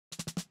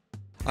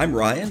I'm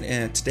Ryan,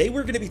 and today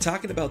we're going to be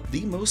talking about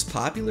the most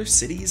popular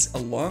cities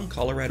along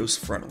Colorado's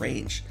Front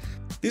Range.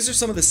 These are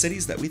some of the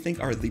cities that we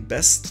think are the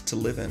best to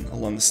live in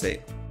along the state.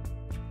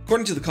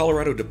 According to the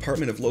Colorado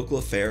Department of Local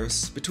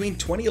Affairs, between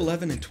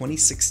 2011 and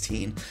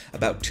 2016,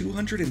 about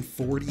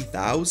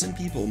 240,000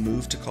 people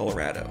moved to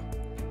Colorado.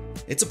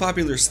 It's a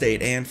popular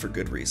state, and for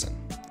good reason.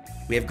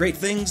 We have great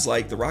things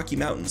like the Rocky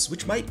Mountains,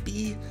 which might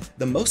be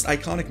the most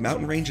iconic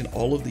mountain range in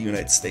all of the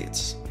United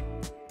States.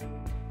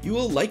 You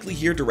will likely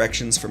hear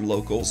directions from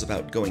locals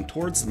about going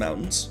towards the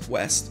mountains,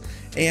 west,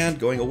 and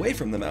going away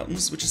from the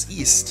mountains, which is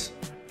east.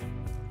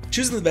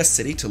 Choosing the best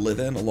city to live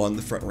in along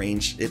the Front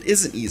Range, it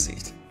isn't easy.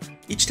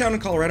 Each town in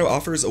Colorado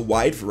offers a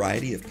wide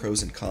variety of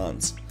pros and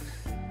cons,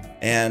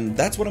 and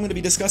that's what I'm going to be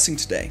discussing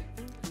today,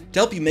 to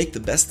help you make the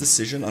best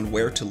decision on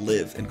where to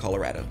live in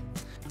Colorado.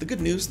 The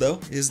good news, though,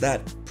 is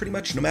that pretty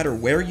much no matter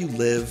where you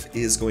live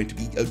is going to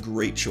be a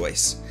great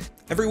choice.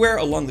 Everywhere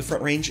along the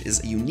Front Range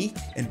is unique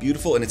and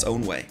beautiful in its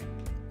own way.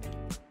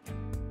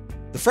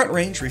 The Front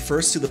Range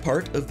refers to the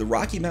part of the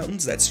Rocky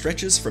Mountains that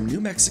stretches from New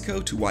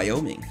Mexico to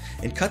Wyoming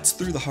and cuts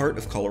through the heart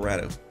of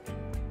Colorado.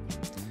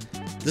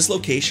 This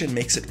location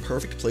makes it a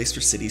perfect place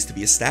for cities to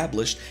be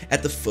established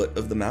at the foot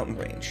of the mountain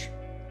range.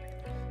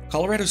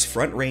 Colorado's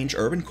Front Range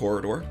urban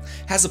corridor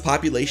has a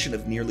population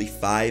of nearly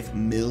 5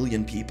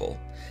 million people,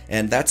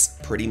 and that's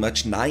pretty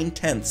much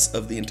 9/10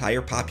 of the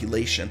entire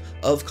population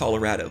of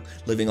Colorado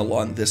living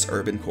along this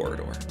urban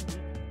corridor.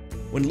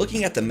 When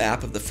looking at the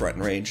map of the Front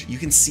Range, you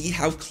can see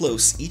how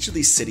close each of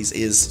these cities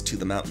is to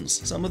the mountains,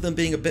 some of them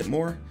being a bit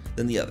more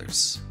than the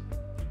others.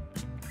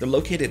 They're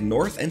located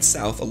north and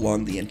south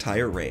along the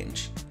entire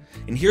range.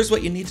 And here's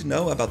what you need to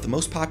know about the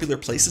most popular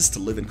places to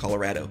live in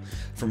Colorado,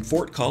 from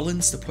Fort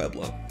Collins to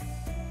Pueblo.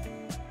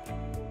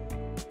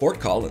 Fort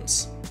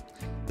Collins.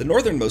 The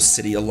northernmost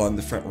city along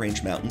the Front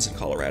Range Mountains in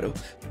Colorado,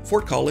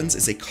 Fort Collins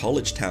is a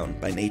college town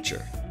by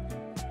nature.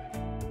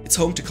 It's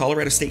home to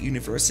Colorado State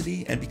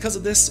University, and because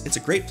of this, it's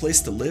a great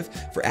place to live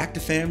for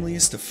active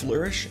families to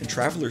flourish and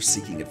travelers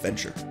seeking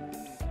adventure.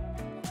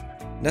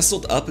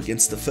 Nestled up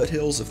against the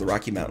foothills of the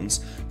Rocky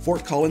Mountains,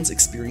 Fort Collins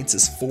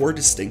experiences 4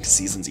 distinct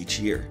seasons each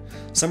year.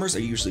 Summers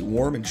are usually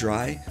warm and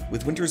dry,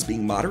 with winters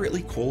being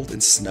moderately cold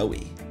and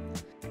snowy.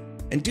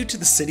 And due to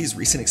the city's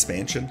recent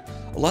expansion,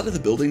 a lot of the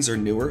buildings are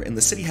newer and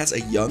the city has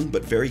a young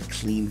but very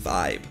clean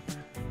vibe.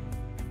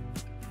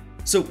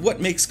 So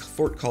what makes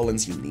Fort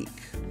Collins unique?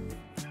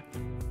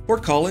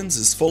 Fort Collins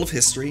is full of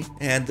history,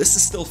 and this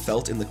is still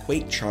felt in the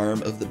quaint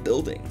charm of the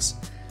buildings.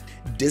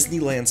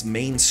 Disneyland's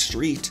Main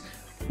Street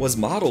was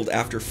modeled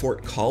after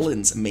Fort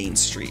Collins Main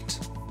Street.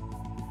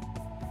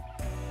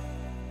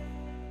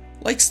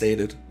 Like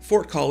stated,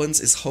 Fort Collins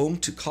is home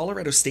to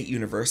Colorado State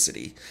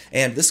University,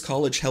 and this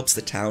college helps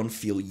the town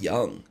feel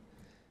young.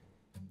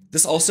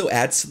 This also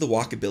adds to the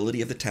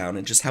walkability of the town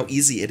and just how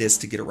easy it is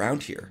to get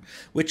around here,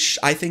 which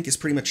I think is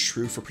pretty much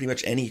true for pretty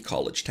much any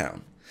college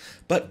town.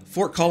 But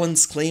Fort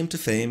Collins' claim to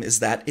fame is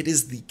that it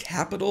is the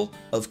capital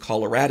of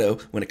Colorado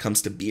when it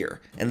comes to beer,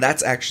 and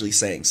that's actually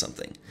saying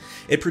something.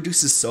 It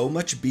produces so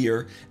much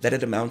beer that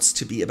it amounts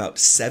to be about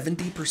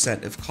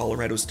 70% of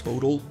Colorado's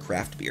total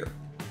craft beer.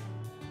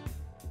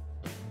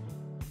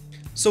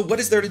 So what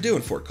is there to do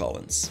in Fort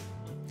Collins?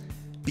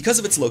 Because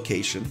of its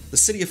location, the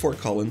city of Fort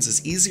Collins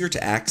is easier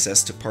to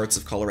access to parts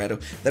of Colorado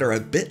that are a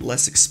bit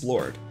less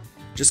explored.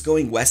 Just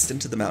going west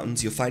into the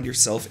mountains, you'll find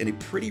yourself in a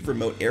pretty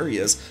remote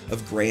areas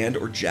of Grand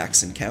or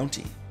Jackson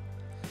County.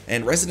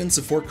 And residents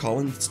of Fort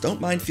Collins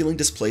don't mind feeling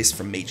displaced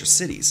from major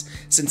cities,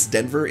 since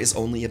Denver is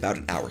only about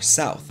an hour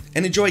south,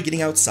 and enjoy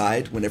getting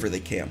outside whenever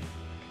they can.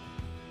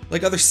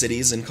 Like other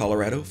cities in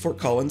Colorado, Fort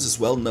Collins is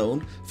well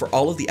known for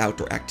all of the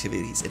outdoor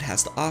activities it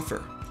has to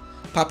offer.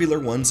 Popular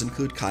ones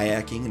include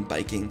kayaking and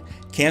biking,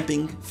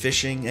 camping,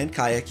 fishing, and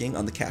kayaking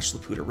on the Cache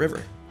la Poudre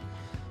River.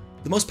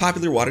 The most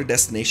popular water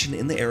destination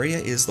in the area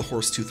is the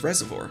Horsetooth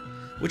Reservoir,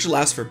 which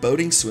allows for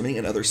boating, swimming,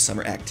 and other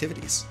summer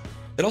activities.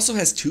 It also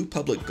has 2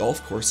 public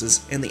golf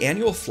courses and the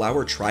annual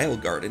Flower Trial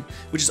Garden,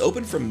 which is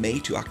open from May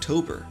to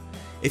October.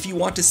 If you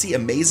want to see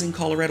amazing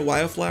Colorado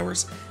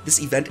wildflowers,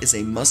 this event is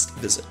a must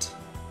visit.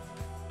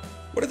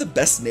 What are the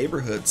best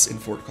neighborhoods in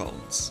Fort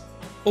Collins?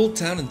 Old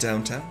Town and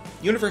Downtown,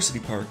 University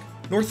Park,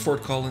 North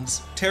Fort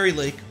Collins, Terry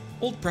Lake,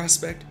 Old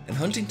Prospect, and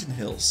Huntington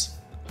Hills.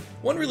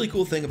 One really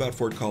cool thing about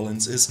Fort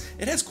Collins is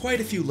it has quite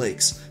a few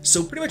lakes,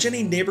 so pretty much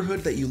any neighborhood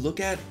that you look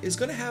at is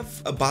going to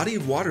have a body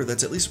of water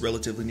that's at least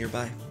relatively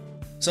nearby.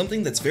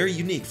 Something that's very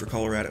unique for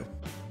Colorado.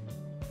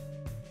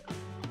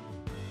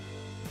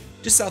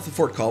 Just south of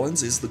Fort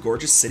Collins is the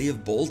gorgeous city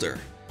of Boulder.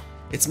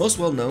 It's most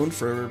well known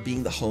for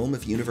being the home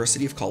of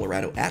University of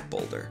Colorado at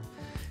Boulder.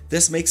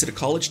 This makes it a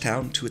college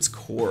town to its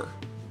core.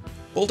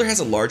 Boulder has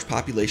a large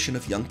population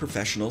of young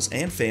professionals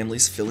and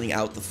families filling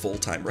out the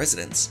full-time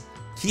residents.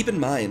 Keep in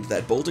mind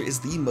that Boulder is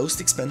the most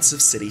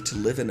expensive city to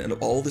live in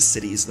all the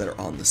cities that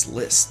are on this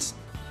list.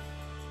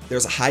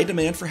 There's a high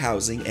demand for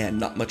housing and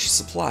not much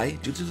supply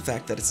due to the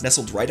fact that it's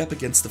nestled right up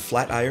against the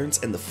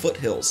Flatirons and the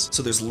foothills,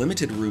 so there's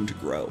limited room to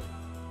grow.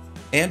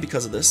 And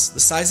because of this, the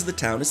size of the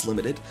town is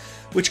limited,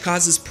 which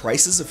causes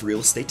prices of real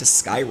estate to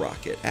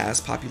skyrocket as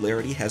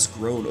popularity has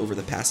grown over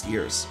the past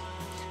years.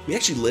 We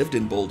actually lived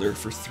in Boulder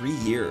for 3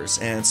 years,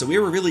 and so we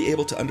were really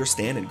able to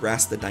understand and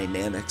grasp the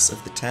dynamics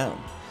of the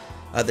town.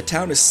 The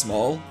town is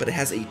small, but it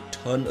has a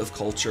ton of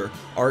culture,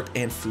 art,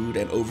 and food,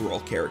 and overall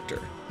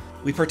character.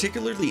 We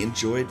particularly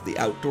enjoyed the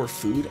outdoor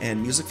food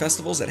and music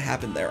festivals that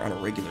happen there on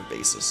a regular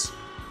basis.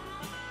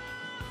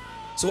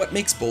 So what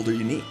makes Boulder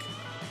unique?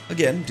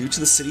 Again, due to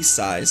the city's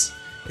size,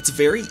 it's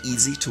very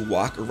easy to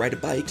walk or ride a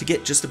bike to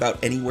get just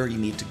about anywhere you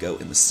need to go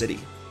in the city.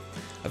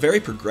 A very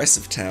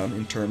progressive town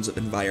in terms of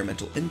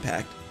environmental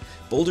impact,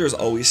 Boulder is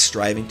always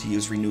striving to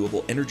use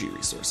renewable energy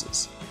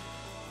resources.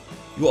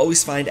 You will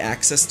always find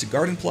access to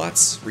garden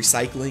plots,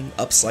 recycling,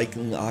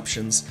 upcycling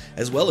options,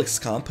 as well as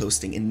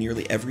composting in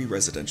nearly every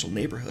residential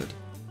neighborhood.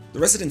 The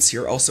residents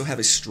here also have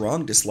a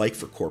strong dislike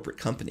for corporate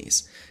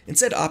companies,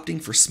 instead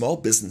opting for small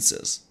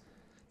businesses.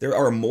 There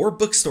are more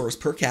bookstores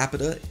per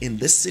capita in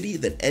this city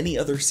than any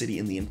other city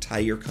in the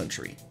entire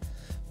country.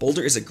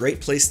 Boulder is a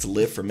great place to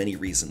live for many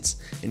reasons,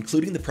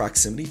 including the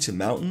proximity to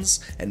mountains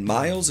and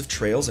miles of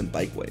trails and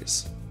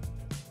bikeways.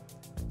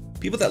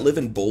 People that live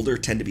in Boulder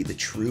tend to be the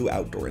true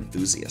outdoor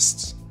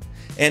enthusiasts.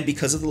 And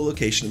because of the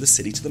location of the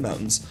city to the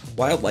mountains,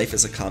 wildlife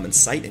is a common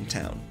sight in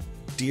town.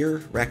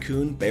 Deer,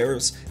 raccoon,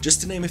 bears,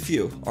 just to name a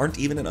few, aren't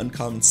even an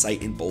uncommon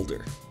sight in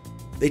Boulder.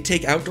 They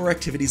take outdoor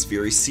activities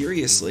very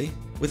seriously,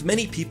 with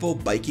many people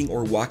biking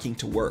or walking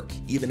to work,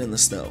 even in the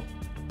snow.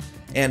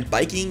 And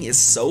biking is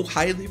so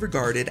highly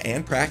regarded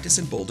and practiced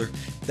in Boulder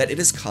that it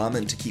is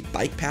common to keep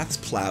bike paths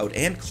plowed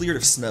and cleared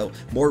of snow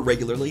more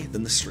regularly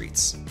than the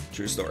streets.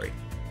 True story.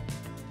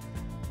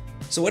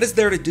 So what is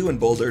there to do in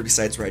Boulder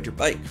besides ride your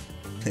bike?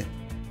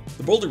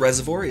 The Boulder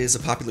Reservoir is a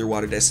popular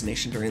water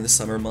destination during the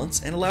summer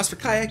months and allows for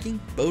kayaking,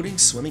 boating,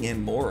 swimming,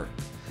 and more.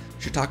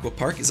 Chautauqua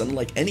Park is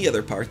unlike any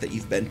other park that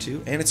you've been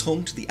to, and it's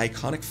home to the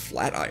iconic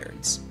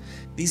Flatirons.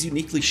 These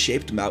uniquely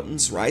shaped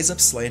mountains rise up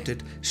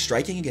slanted,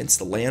 striking against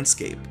the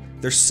landscape.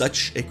 They're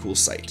such a cool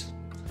sight.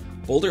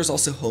 Boulder is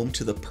also home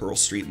to the Pearl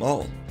Street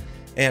Mall.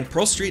 And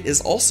Pearl Street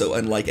is also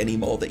unlike any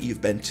mall that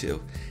you've been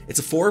to. It's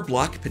a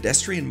 4-block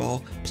pedestrian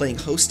mall playing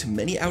host to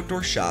many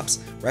outdoor shops,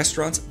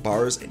 restaurants,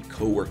 bars, and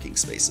co-working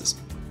spaces.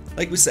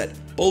 Like we said,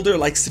 Boulder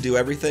likes to do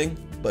everything,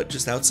 but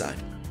just outside.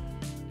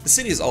 The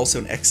city is also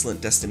an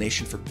excellent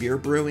destination for beer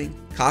brewing,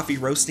 coffee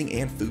roasting,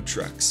 and food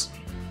trucks.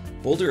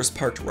 Boulder is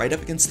parked right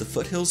up against the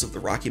foothills of the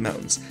Rocky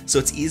Mountains, so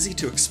it's easy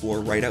to explore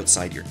right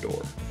outside your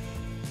door.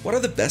 What are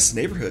the best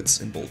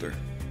neighborhoods in Boulder?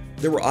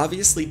 There will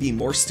obviously be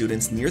more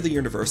students near the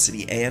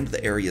university and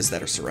the areas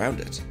that are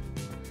surrounded.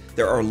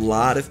 There are a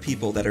lot of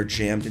people that are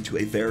jammed into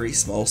a very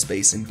small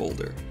space in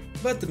Boulder.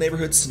 But the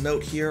neighborhoods to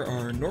note here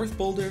are North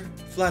Boulder,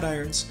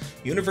 Flatirons,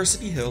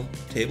 University Hill,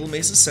 Table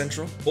Mesa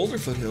Central, Boulder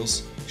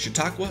Foothills,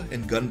 Chautauqua,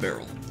 and Gun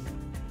Barrel.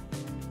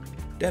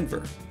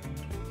 Denver.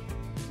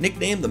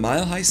 Nicknamed the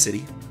Mile High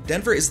City,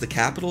 Denver is the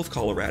capital of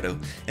Colorado,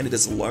 and it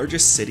is the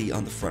largest city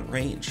on the Front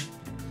Range.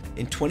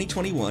 In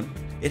 2021,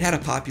 it had a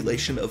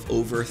population of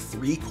over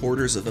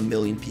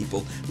 750,000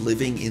 people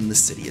living in the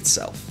city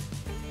itself.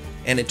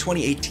 And in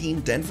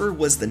 2018, Denver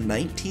was the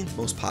 19th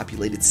most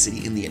populated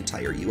city in the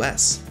entire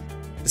US.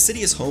 The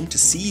city is home to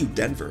CU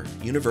Denver,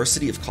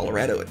 University of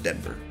Colorado at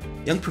Denver.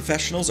 Young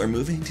professionals are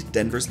moving to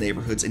Denver's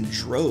neighborhoods in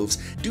droves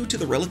due to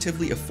the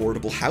relatively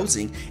affordable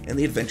housing and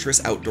the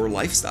adventurous outdoor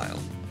lifestyle.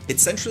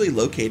 It's centrally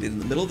located in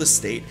the middle of the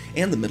state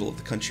and the middle of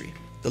the country.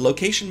 The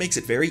location makes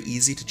it very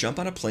easy to jump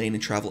on a plane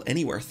and travel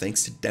anywhere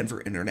thanks to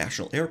Denver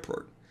International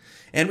Airport.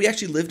 And we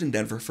actually lived in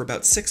Denver for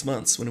about 6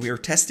 months when we were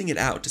testing it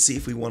out to see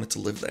if we wanted to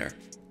live there.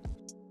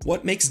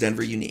 What makes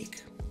Denver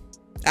unique?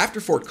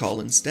 After Fort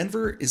Collins,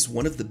 Denver is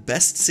one of the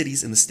best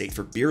cities in the state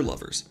for beer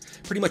lovers.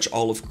 Pretty much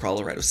all of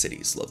Colorado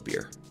cities love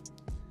beer.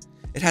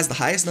 It has the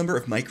highest number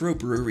of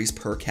microbreweries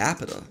per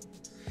capita.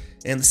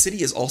 And the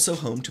city is also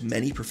home to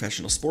many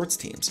professional sports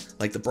teams,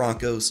 like the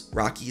Broncos,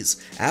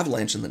 Rockies,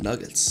 Avalanche, and the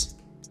Nuggets.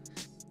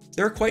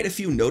 There are quite a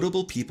few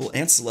notable people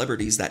and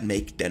celebrities that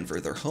make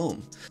Denver their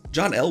home.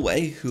 John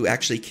Elway, who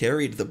actually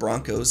carried the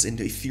Broncos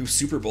into a few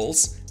Super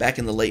Bowls back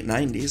in the late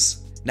 90s,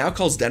 now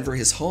calls Denver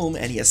his home,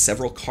 and he has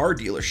several car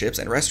dealerships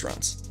and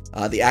restaurants.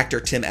 The actor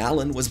Tim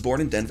Allen was born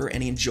in Denver,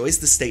 and he enjoys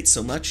the state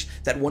so much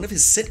that one of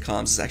his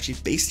sitcoms is actually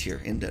based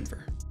here in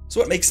Denver. So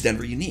what makes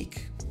Denver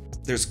unique?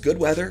 There's good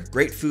weather,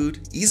 great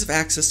food, ease of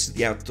access to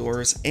the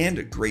outdoors,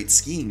 and great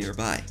skiing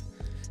nearby.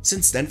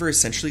 Since Denver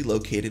is centrally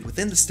located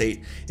within the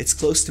state, it's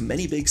close to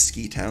many big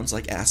ski towns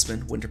like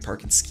Aspen, Winter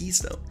Park, and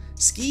Keystone.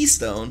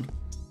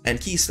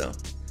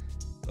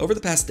 Over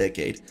the past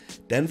decade,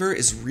 Denver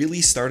has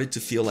really started to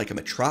feel like a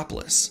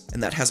metropolis,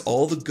 and that has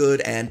all the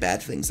good and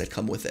bad things that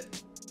come with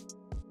it.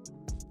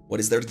 What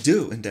is there to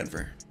do in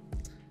Denver?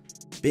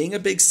 Being a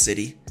big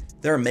city,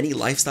 there are many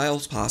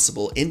lifestyles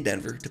possible in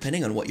Denver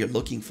depending on what you're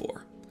looking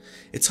for.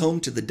 It's home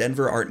to the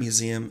Denver Art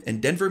Museum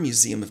and Denver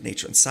Museum of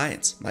Nature and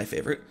Science, my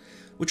favorite,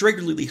 which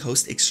regularly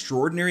host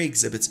extraordinary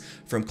exhibits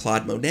from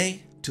Claude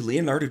Monet to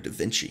Leonardo da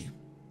Vinci.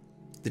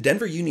 The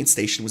Denver Union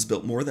Station was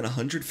built more than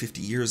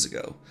 150 years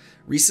ago.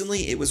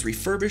 Recently, it was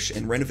refurbished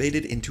and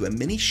renovated into a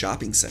mini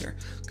shopping center,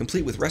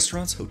 complete with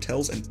restaurants,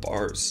 hotels, and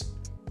bars.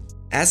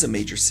 As a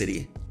major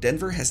city,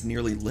 Denver has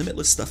nearly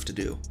limitless stuff to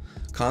do.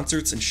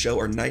 Concerts and shows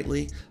are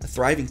nightly, a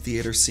thriving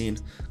theater scene.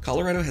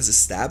 Colorado has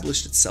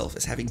established itself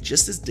as having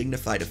just as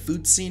dignified a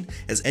food scene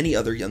as any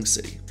other young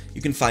city.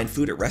 You can find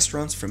food at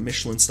restaurants from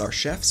Michelin star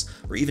chefs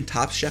or even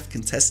Top Chef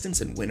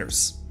contestants and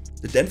winners.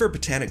 The Denver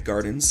Botanic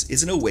Gardens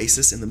is an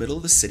oasis in the middle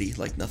of the city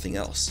like nothing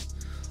else.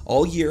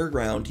 All year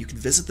round, you can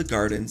visit the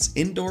gardens,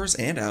 indoors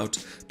and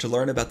out, to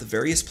learn about the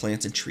various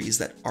plants and trees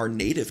that are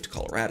native to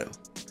Colorado.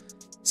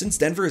 Since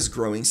Denver is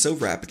growing so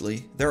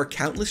rapidly, there are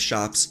countless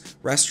shops,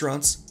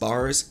 restaurants,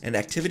 bars, and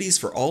activities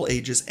for all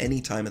ages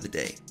any time of the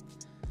day.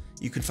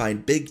 You can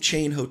find big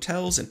chain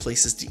hotels and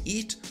places to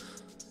eat,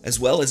 as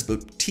well as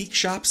boutique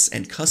shops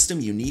and custom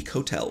unique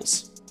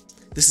hotels.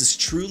 This is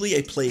truly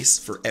a place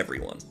for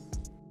everyone.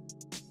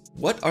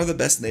 What are the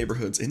best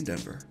neighborhoods in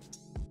Denver?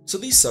 So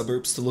these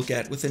suburbs to look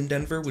at within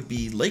Denver would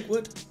be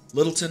Lakewood,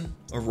 Littleton,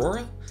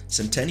 Aurora,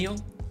 Centennial,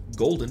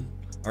 Golden,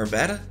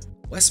 Arvada,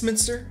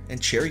 Westminster,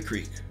 and Cherry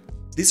Creek.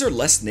 These are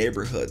less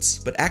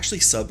neighborhoods, but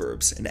actually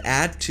suburbs, and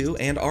add to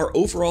and are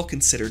overall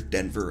considered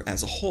Denver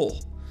as a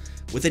whole.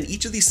 Within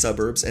each of these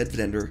suburbs of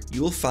Denver,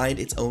 you will find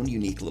its own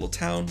unique little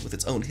town with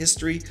its own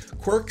history,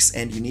 quirks,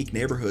 and unique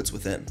neighborhoods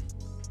within.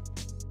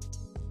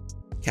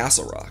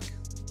 Castle Rock.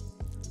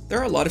 There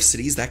are a lot of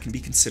cities that can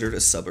be considered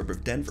a suburb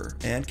of Denver,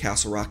 and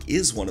Castle Rock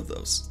is one of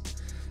those.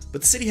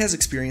 But the city has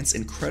experienced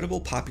incredible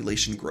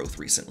population growth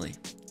recently.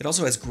 It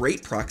also has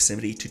great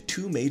proximity to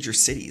two major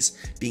cities,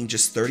 being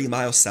just 30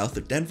 miles south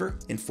of Denver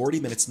and 40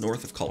 minutes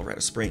north of Colorado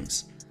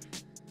Springs.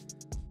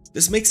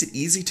 This makes it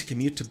easy to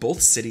commute to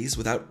both cities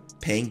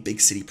without paying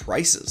big city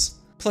prices.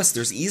 Plus,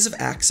 there's ease of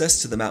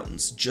access to the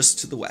mountains just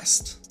to the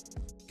west.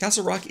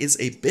 Castle Rock is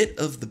a bit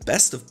of the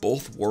best of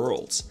both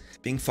worlds,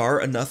 being far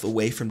enough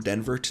away from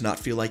Denver to not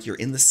feel like you're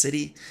in the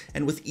city,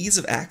 and with ease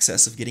of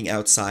access of getting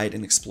outside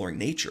and exploring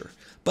nature,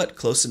 but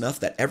close enough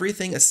that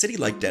everything a city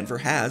like Denver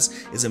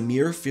has is a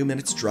mere few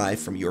minutes drive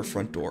from your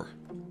front door.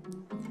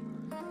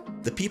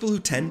 The people who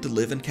tend to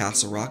live in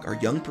Castle Rock are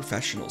young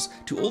professionals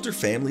to older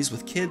families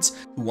with kids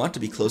who want to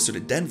be closer to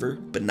Denver,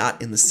 but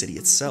not in the city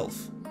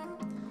itself.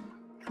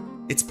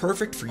 It's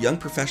perfect for young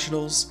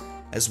professionals,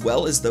 as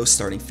well as those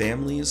starting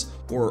families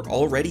or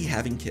already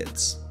having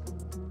kids.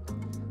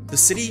 The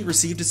city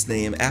received its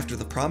name after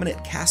the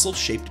prominent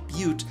castle-shaped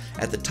butte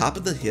at the top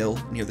of the hill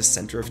near the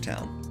center of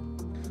town.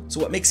 So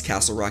what makes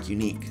Castle Rock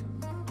unique?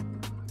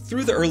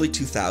 Through the early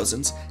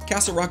 2000s,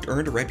 Castle Rock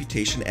earned a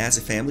reputation as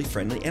a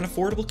family-friendly and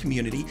affordable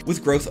community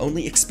with growth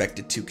only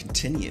expected to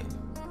continue.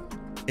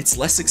 It's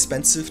less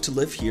expensive to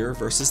live here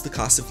versus the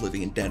cost of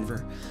living in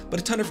Denver, but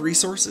a ton of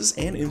resources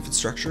and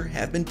infrastructure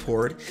have been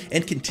poured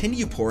and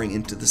continue pouring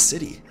into the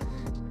city.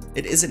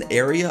 It is an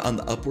area on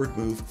the upward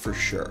move for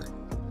sure.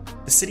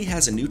 The city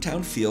has a new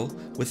town feel,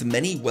 with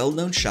many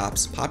well-known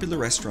shops, popular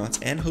restaurants,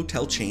 and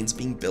hotel chains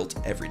being built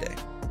every day.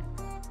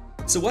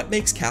 So what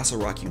makes Castle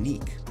Rock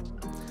unique?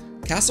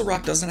 Castle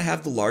Rock doesn't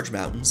have the large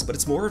mountains, but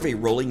it's more of a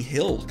rolling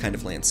hill kind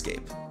of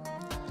landscape.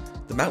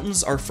 The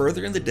mountains are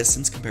further in the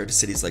distance compared to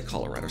cities like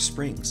Colorado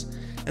Springs,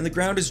 and the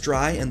ground is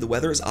dry and the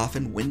weather is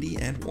often windy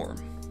and warm.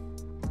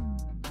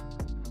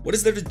 What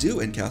is there to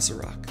do in Castle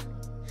Rock?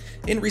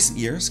 In recent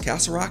years,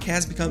 Castle Rock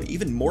has become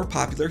even more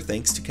popular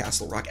thanks to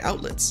Castle Rock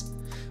Outlets,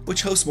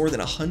 which hosts more than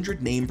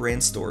 100 name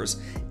brand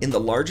stores in the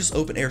largest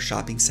open-air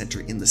shopping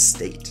center in the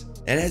state.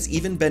 It has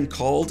even been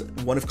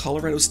called one of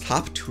Colorado's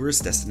top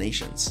tourist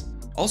destinations.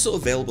 Also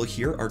available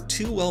here are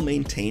two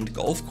well-maintained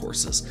golf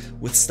courses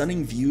with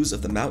stunning views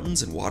of the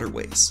mountains and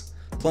waterways,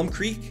 Plum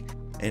Creek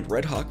and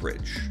Red Hawk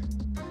Ridge.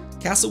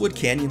 Castlewood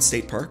Canyon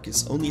State Park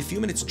is only a few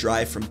minutes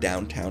drive from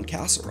downtown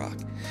Castle Rock,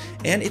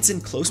 and it's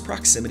in close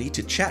proximity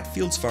to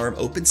Chatfield's Farm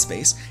Open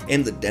Space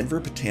and the Denver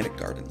Botanic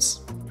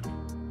Gardens.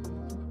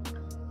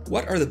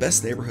 What are the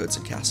best neighborhoods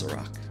in Castle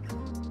Rock?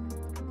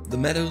 The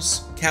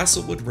Meadows,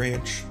 Castlewood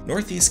Ranch,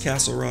 Northeast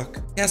Castle Rock,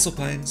 Castle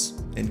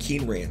Pines, and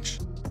Keene Ranch.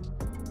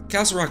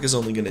 Castle Rock is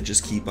only going to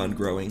just keep on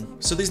growing,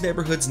 so these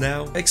neighborhoods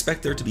now, I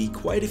expect there to be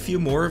quite a few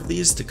more of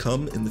these to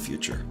come in the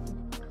future.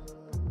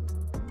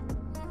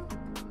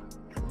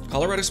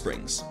 Colorado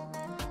Springs.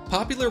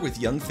 Popular with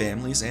young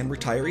families and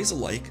retirees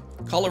alike,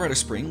 Colorado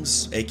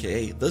Springs,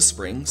 aka The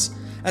Springs,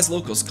 as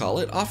locals call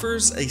it,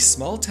 offers a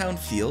small town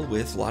feel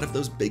with a lot of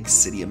those big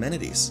city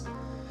amenities.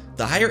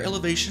 The higher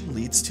elevation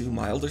leads to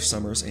milder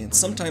summers and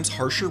sometimes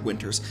harsher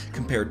winters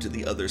compared to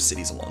the other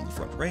cities along the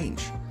Front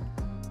Range.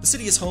 The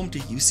city is home to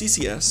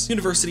UCCS,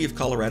 University of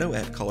Colorado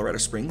at Colorado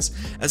Springs,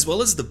 as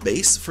well as the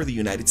base for the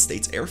United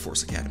States Air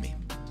Force Academy.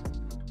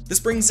 This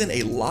brings in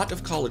a lot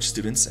of college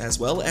students as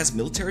well as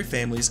military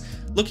families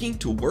looking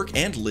to work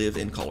and live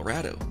in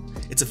Colorado.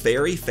 It's a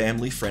very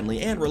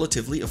family-friendly and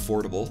relatively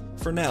affordable,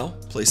 for now,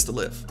 place to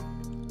live.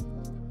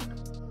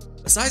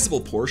 A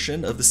sizable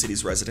portion of the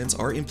city's residents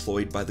are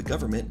employed by the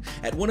government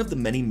at one of the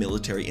many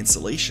military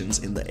installations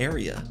in the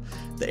area,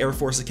 the Air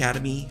Force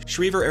Academy,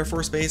 Schriever Air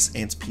Force Base,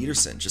 and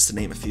Peterson, just to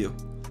name a few.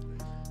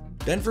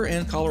 Denver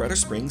and Colorado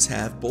Springs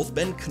have both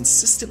been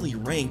consistently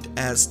ranked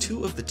as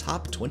two of the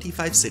top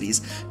 25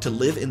 cities to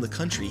live in the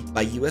country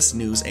by US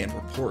News and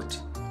Report.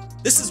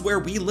 This is where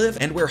we live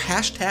and where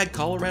hashtag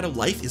Colorado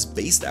Life is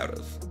based out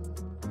of.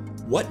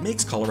 What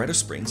makes Colorado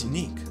Springs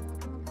unique?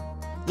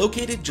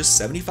 Located just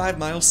 75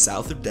 miles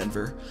south of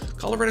Denver,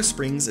 Colorado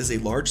Springs is a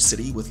large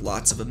city with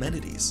lots of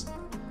amenities.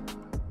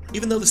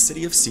 Even though the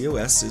city of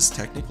COS is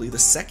technically the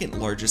second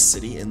largest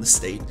city in the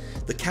state,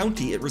 the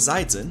county it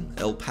resides in,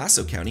 El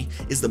Paso County,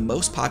 is the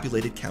most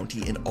populated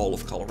county in all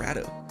of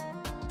Colorado.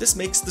 This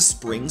makes the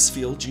Springs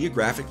feel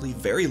geographically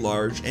very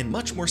large and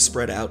much more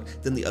spread out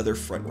than the other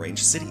Front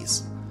Range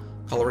cities.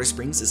 Colorado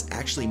Springs is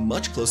actually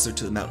much closer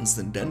to the mountains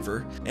than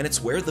Denver, and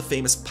it's where the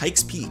famous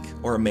Pikes Peak,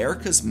 or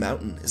America's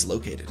Mountain, is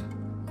located.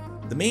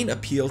 The main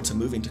appeal to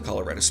moving to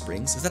Colorado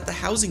Springs is that the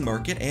housing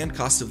market and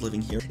cost of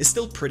living here is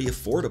still pretty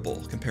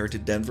affordable compared to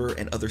Denver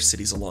and other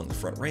cities along the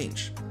Front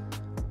Range.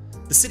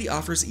 The city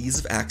offers ease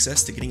of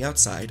access to getting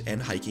outside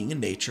and hiking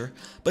in nature,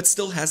 but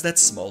still has that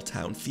small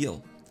town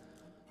feel.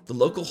 The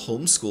local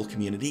homeschool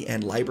community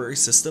and library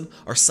system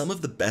are some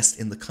of the best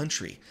in the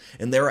country,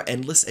 and there are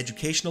endless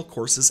educational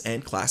courses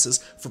and classes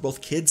for both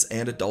kids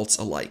and adults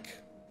alike.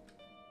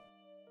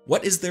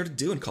 What is there to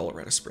do in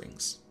Colorado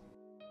Springs?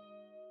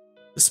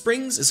 The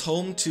Springs is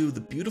home to the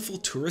beautiful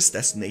tourist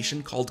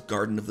destination called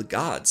Garden of the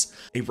Gods,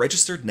 a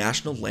registered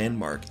national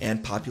landmark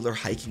and popular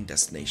hiking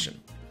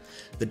destination.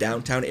 The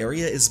downtown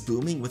area is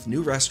booming with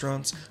new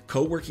restaurants,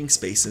 co-working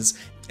spaces,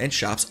 and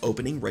shops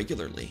opening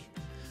regularly.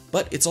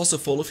 But it's also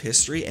full of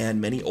history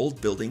and many old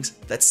buildings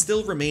that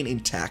still remain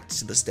intact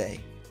to this day.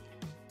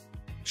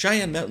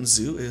 Cheyenne Mountain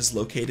Zoo is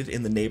located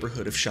in the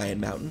neighborhood of Cheyenne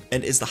Mountain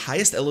and is the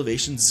highest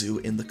elevation zoo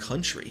in the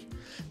country.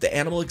 The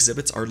animal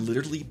exhibits are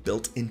literally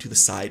built into the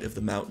side of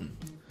the mountain.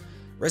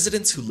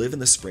 Residents who live in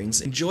the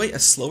Springs enjoy a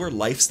slower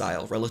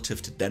lifestyle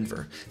relative to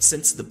Denver,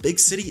 since the big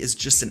city is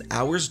just an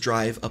hour's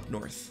drive up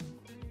north.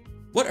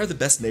 What are the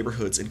best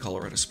neighborhoods in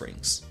Colorado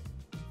Springs?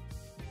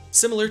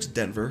 Similar to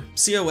Denver,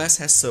 COS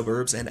has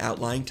suburbs and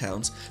outlying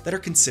towns that are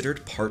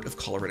considered part of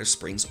Colorado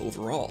Springs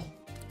overall.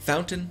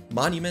 Fountain,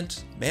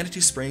 Monument, Manitou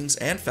Springs,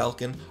 and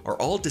Falcon are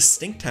all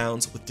distinct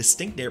towns with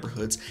distinct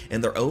neighborhoods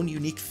and their own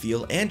unique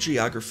feel and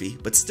geography,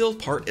 but still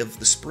part of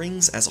the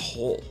Springs as a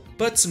whole.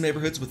 But some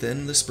neighborhoods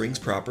within the Springs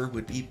proper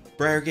would be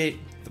Briargate,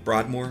 the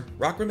Broadmoor,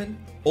 Rockrimmon,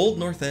 Old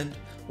North End,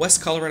 West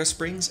Colorado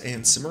Springs,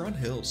 and Cimarron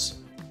Hills.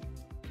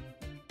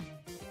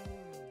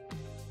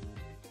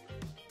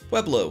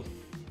 Pueblo.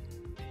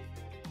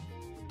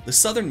 The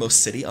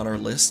southernmost city on our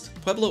list,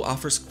 Pueblo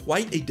offers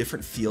quite a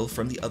different feel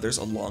from the others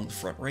along the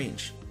Front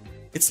Range.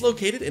 It's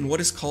located in what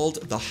is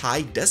called the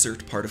high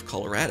desert part of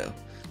Colorado.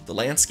 The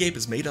landscape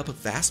is made up of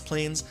vast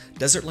plains,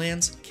 desert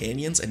lands,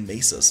 canyons, and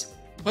mesas.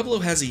 Pueblo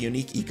has a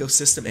unique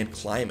ecosystem and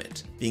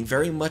climate, being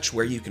very much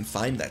where you can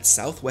find that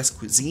southwest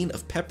cuisine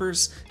of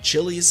peppers,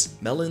 chilies,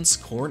 melons,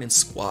 corn, and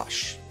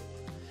squash.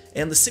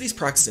 And the city's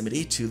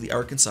proximity to the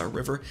Arkansas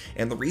River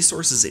and the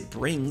resources it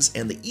brings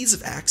and the ease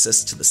of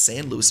access to the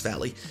San Luis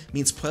Valley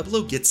means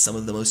Pueblo gets some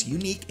of the most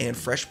unique and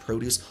fresh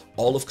produce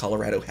all of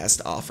Colorado has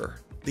to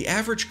offer. The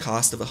average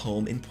cost of a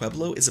home in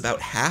Pueblo is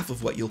about half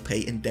of what you'll pay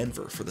in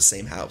Denver for the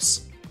same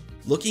house.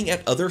 Looking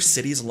at other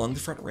cities along the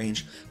Front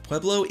Range,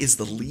 Pueblo is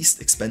the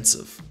least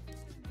expensive.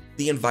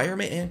 The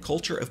environment and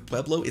culture of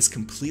Pueblo is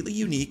completely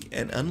unique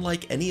and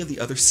unlike any of the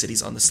other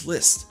cities on this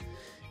list.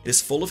 It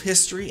is full of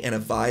history and a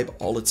vibe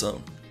all its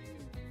own.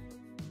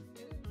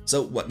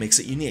 So what makes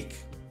it unique?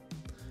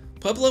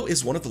 Pueblo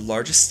is one of the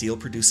largest steel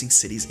producing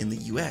cities in the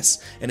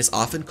US and is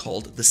often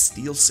called the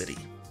Steel City.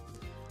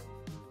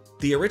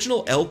 The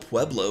original El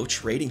Pueblo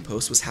trading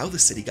post was how the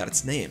city got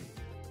its name.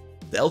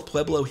 The El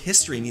Pueblo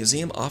History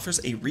Museum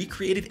offers a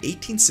recreated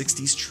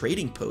 1860s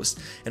trading post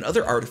and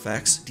other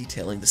artifacts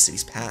detailing the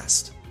city's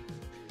past.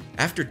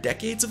 After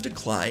decades of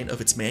decline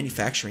of its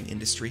manufacturing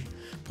industry,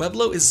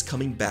 Pueblo is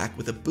coming back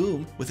with a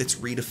boom with its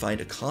redefined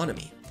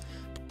economy.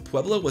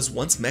 Pueblo was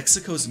once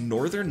Mexico's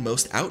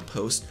northernmost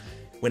outpost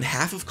when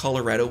half of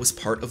Colorado was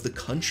part of the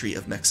country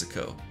of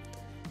Mexico.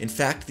 In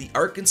fact, the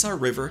Arkansas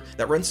River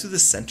that runs through the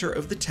center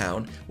of the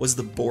town was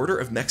the border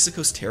of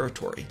Mexico's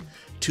territory.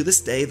 To this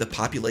day, the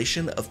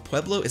population of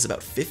Pueblo is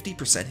about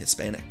 50%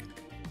 Hispanic.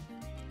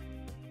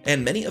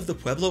 And many of the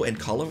Pueblo and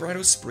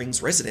Colorado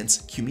Springs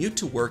residents commute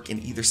to work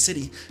in either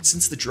city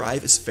since the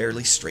drive is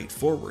fairly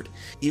straightforward,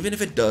 even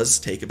if it does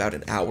take about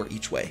an hour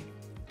each way.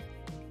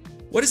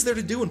 What is there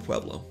to do in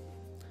Pueblo?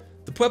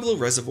 The Pueblo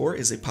Reservoir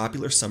is a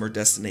popular summer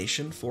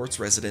destination for its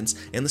residents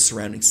and the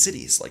surrounding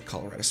cities like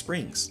Colorado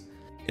Springs.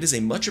 It is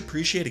a much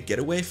appreciated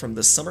getaway from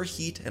the summer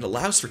heat and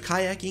allows for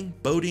kayaking,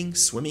 boating,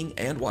 swimming,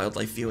 and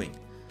wildlife viewing.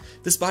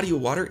 This body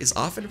of water is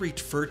often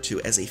referred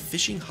to as a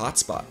fishing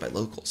hotspot by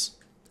locals.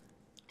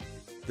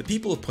 The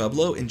people of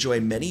Pueblo enjoy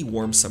many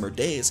warm summer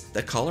days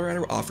that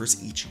Colorado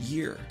offers each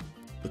year.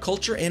 The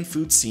culture and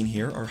food scene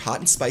here are hot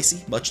and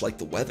spicy, much like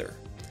the weather.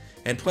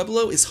 And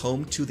Pueblo is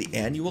home to the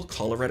annual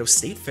Colorado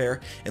State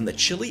Fair and the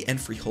Chili and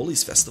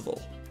Frijoles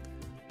Festival.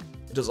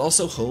 It is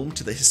also home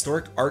to the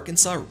historic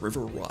Arkansas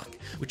River Walk,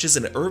 which is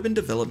an urban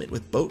development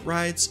with boat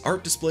rides,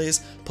 art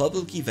displays,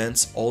 public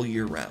events all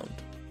year round.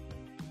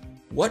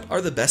 What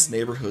are the best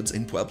neighborhoods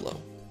in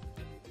Pueblo?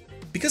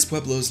 Because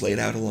Pueblo is laid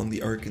out along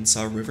the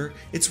Arkansas River,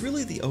 it's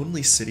really the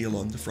only city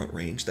along the Front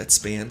Range that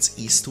spans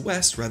east to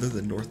west rather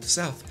than north to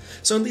south.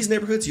 So in these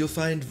neighborhoods, you'll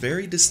find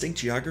very distinct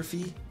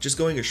geography just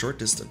going a short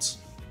distance.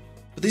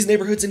 But these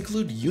neighborhoods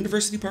include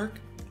University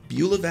Park,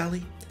 Beulah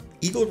Valley,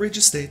 Eagle Ridge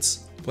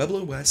Estates,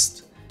 Pueblo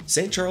West,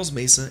 St. Charles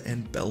Mesa,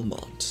 and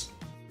Belmont.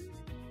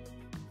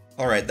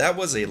 Alright, that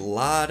was a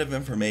lot of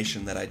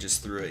information that I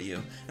just threw at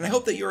you, and I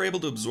hope that you were able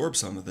to absorb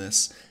some of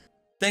this.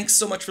 Thanks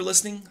so much for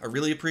listening, I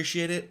really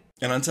appreciate it,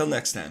 and until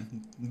next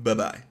time,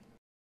 bye-bye.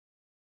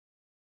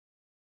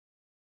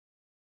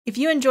 If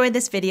you enjoyed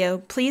this video,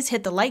 please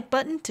hit the like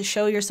button to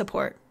show your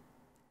support.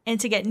 And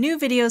to get new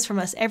videos from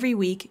us every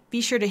week,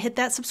 be sure to hit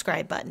that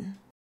subscribe button.